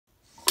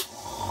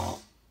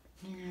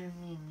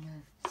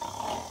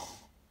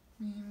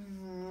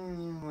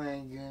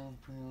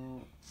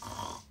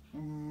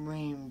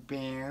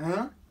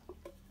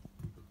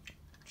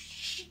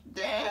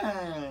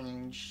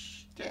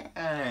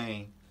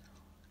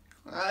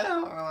I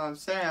don't know what I'm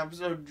saying. I'm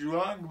so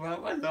drunk, but I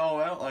went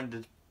all out on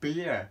this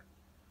beer.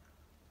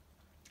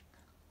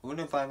 I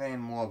wonder if I have any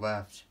more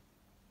left.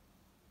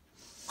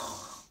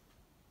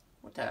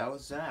 What the hell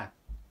is that?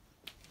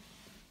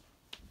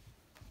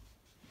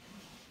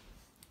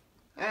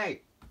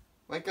 Hey,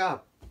 wake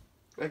up.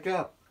 Wake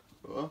up.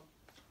 Oh,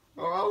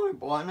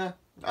 partner.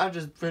 I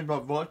just finished my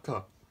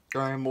vodka.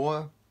 Got any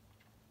more?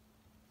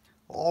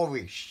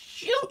 Holy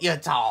shoot, you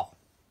tall.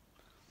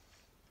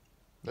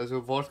 That's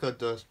what vodka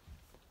does.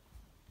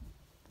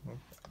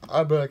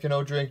 I bet I can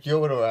outdrink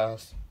your little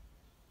ass.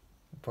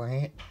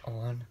 Bring it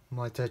on,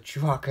 mother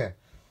trucker.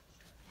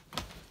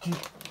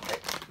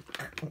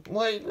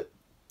 What?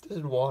 This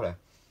is water.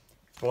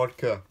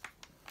 Vodka.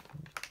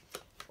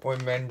 Or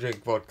men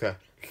drink vodka.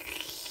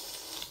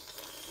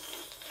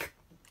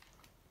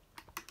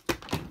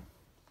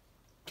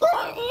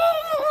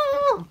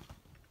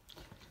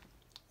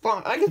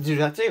 Fine, I can do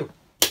that too.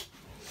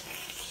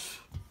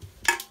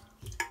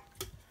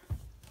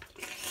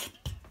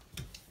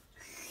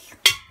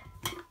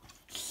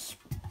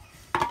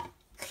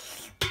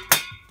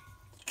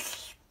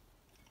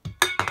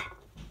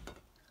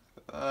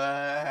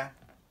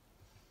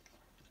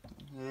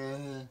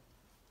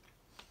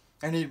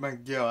 I need my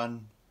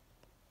gun.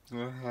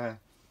 I'm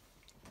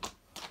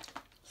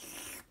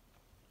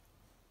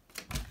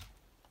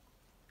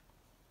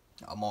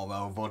all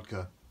out of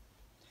vodka.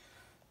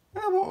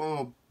 I'm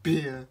all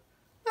beer.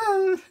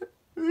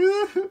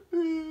 Beer.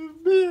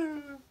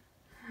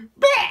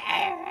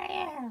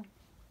 Beer.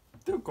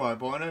 Don't cry,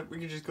 boy. We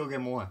can just go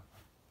get more.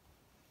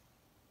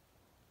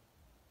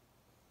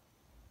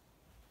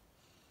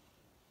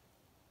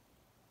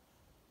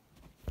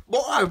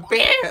 More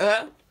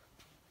beer?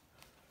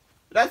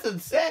 That's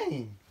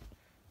insane.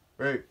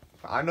 Wait,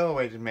 I know a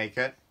way to make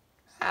it.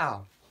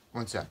 How?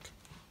 One sec.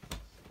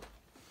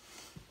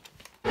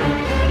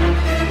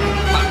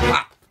 Pop,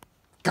 pop.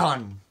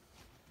 Gun.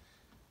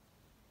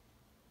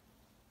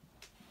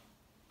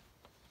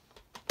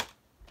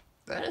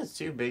 That is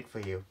too big for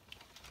you.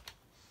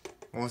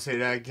 Want to say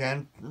that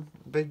again?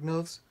 Big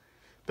nose?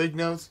 Big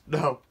nose?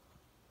 No.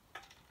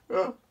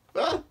 Oh, oh,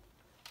 oh,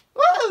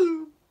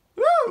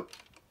 oh,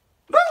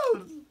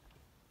 oh.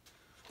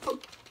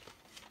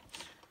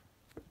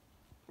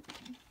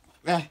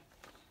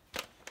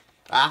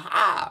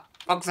 Aha!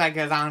 Looks like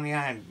it's on the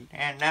end.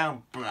 And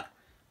now,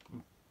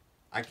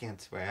 I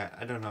can't swear.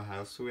 I don't know how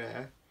to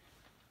swear.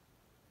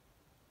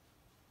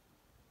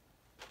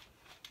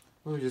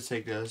 We'll just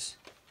take this.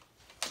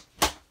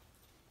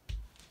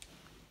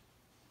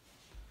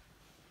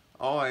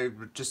 Alright,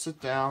 just sit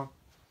down.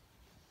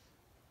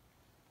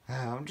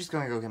 I'm just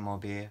gonna go get more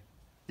beer.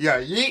 Yeah,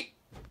 yeet!